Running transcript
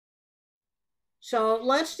So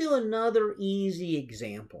let's do another easy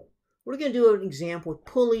example. We're going to do an example with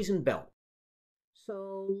pulleys and belt.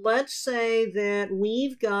 So let's say that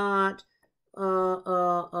we've got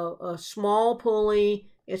a small pulley.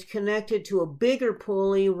 It's connected to a bigger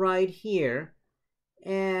pulley right here.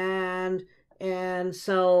 And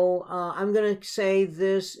so I'm going to say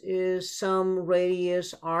this is some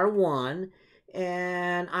radius R1.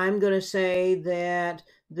 And I'm going to say that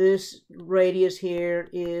this radius here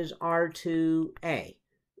is R2A.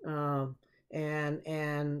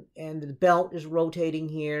 And the belt is rotating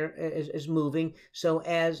here, is moving. So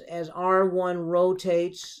as R1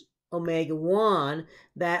 rotates omega 1,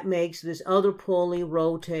 that makes this other pulley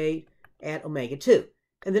rotate at omega 2.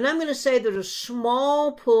 And then I'm going to say there's a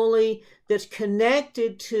small pulley that's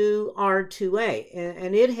connected to R2A,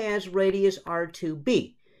 and it has radius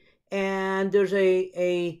R2B. And there's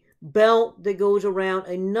a belt that goes around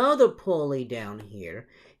another pulley down here.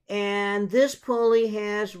 And this pulley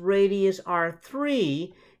has radius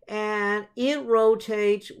R3, and it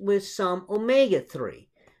rotates with some omega 3.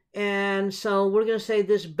 And so we're going to say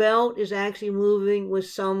this belt is actually moving with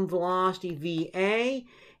some velocity VA,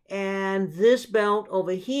 and this belt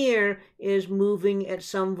over here is moving at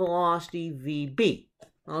some velocity VB.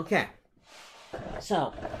 Okay,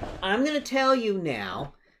 so I'm going to tell you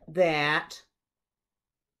now that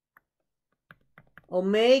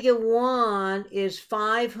omega 1 is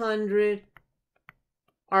 500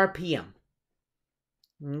 RPM.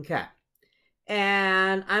 Okay.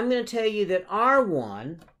 And I'm going to tell you that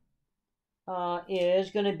R1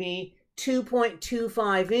 is going to be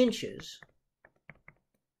 2.25 inches.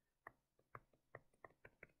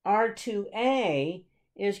 R2A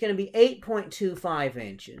is going to be 8.25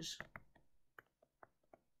 inches.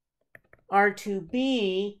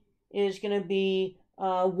 R2B is going to be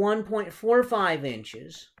 1.45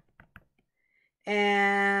 inches.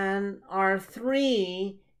 And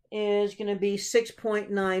R3 is going to be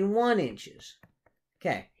 6.91 inches.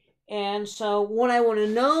 Okay. And so what I want to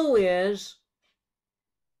know is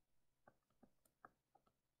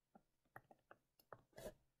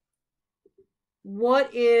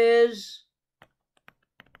what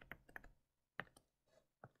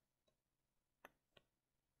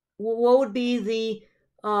would be the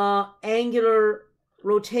angular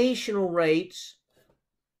rotational rates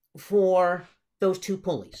for those two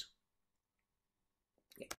pulleys.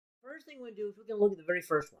 Okay. First thing we do is we're going to look at the very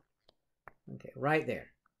first one. Okay, right there.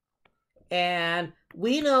 And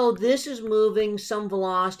we know this is moving some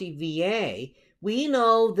velocity VA. We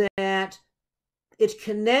know that it's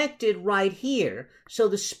connected right here. So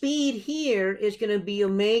the speed here is going to be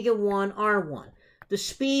omega 1 R1. The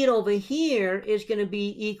speed over here is going to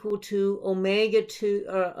be equal to omega 2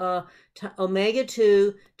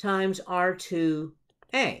 times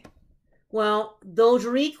R2A. Well, those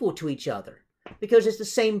are equal to each other because it's the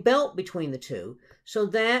same belt between the two. So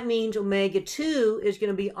that means omega 2 is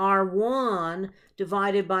going to be R1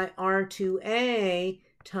 divided by R2A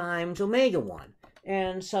times omega 1.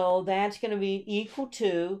 And so that's going to be equal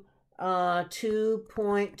to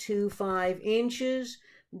 2.25 inches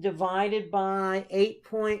divided by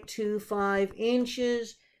 8.25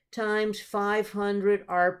 inches times 500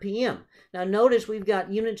 RPM. Now notice we've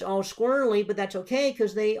got units all squirrely, but that's okay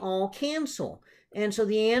because they all cancel. And so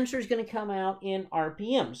the answer is going to come out in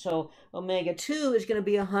RPM. So omega 2 is going to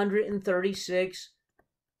be 136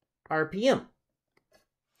 RPM.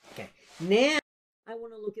 Okay, now I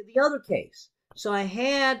want to look at the other case. So I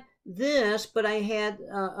had this, but I had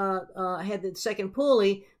the second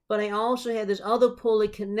pulley, but I also had this other pulley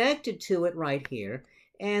connected to it right here.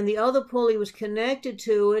 And the other pulley was connected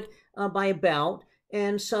to it by a belt.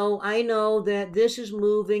 And so I know that this is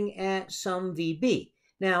moving at some VB.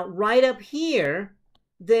 Now, right up here,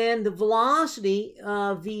 then the velocity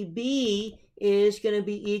VB is going to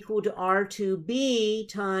be equal to R2B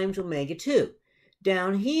times omega 2.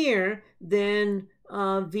 Down here, then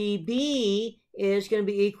VB is going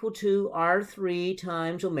to be equal to R3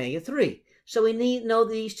 times omega 3. So we need to know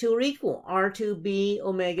that these two are equal. R2B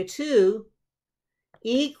omega 2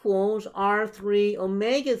 equals R3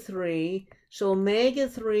 omega 3. So omega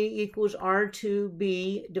 3 equals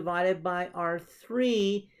R2B divided by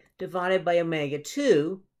R3 divided by omega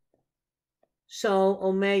 2. So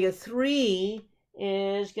omega 3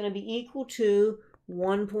 is going to be equal to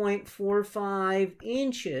 1.45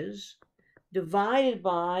 inches divided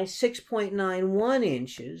by 6.91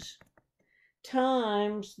 inches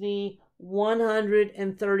times the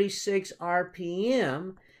 136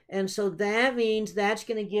 RPM. And so that means that's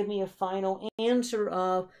going to give me a final answer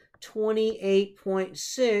of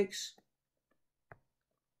 28.6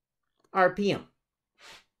 RPM.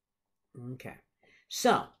 Okay,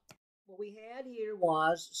 so What we had here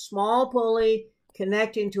was small pulley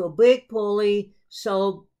connecting to a big pulley.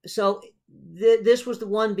 So this was the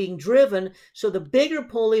one being driven. So the bigger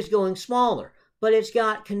pulley is going smaller, but it's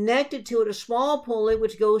got connected to it a small pulley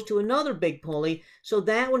which goes to another big pulley. So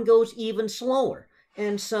that one goes even slower.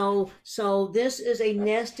 And so this is a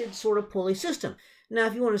nested sort of pulley system. Now,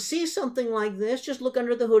 if you want to see something like this, just look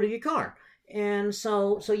under the hood of your car. And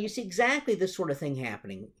so you see exactly this sort of thing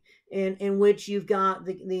happening, in which you've got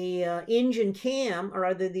the engine cam, or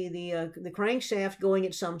rather the crankshaft going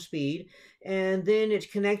at some speed, and then it's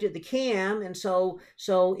connected to the cam. And so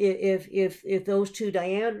if those two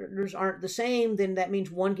diameters aren't the same, then that means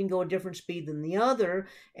one can go a different speed than the other.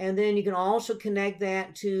 And then you can also connect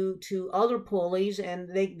that to other pulleys,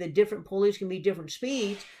 and the different pulleys can be different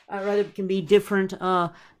speeds, rather can be different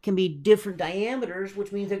diameters,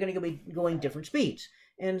 which means they're going to be going different speeds.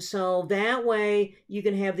 And so that way you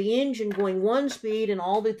can have the engine going one speed and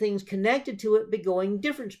all the things connected to it be going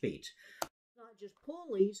different speeds. Not just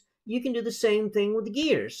pulleys, you can do the same thing with the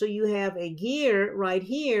gears. So you have a gear right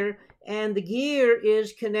here, and the gear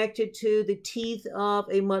is connected to the teeth of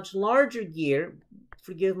a much larger gear.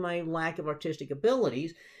 Forgive my lack of artistic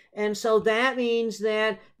abilities. And so that means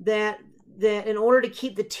that in order to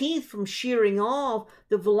keep the teeth from shearing off,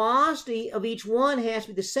 the velocity of each one has to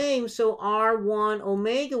be the same. So R1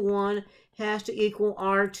 omega 1 has to equal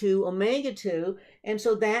R2 omega 2. And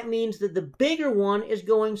so that means that the bigger one is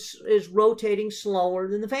rotating slower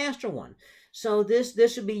than the faster one. So this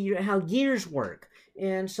would be how gears work.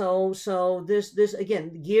 And so this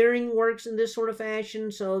again, gearing works in this sort of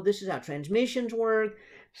fashion. So this is how transmissions work.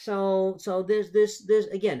 So this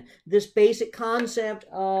again, this basic concept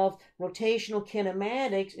of rotational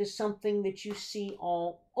kinematics is something that you see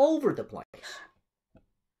all over the place.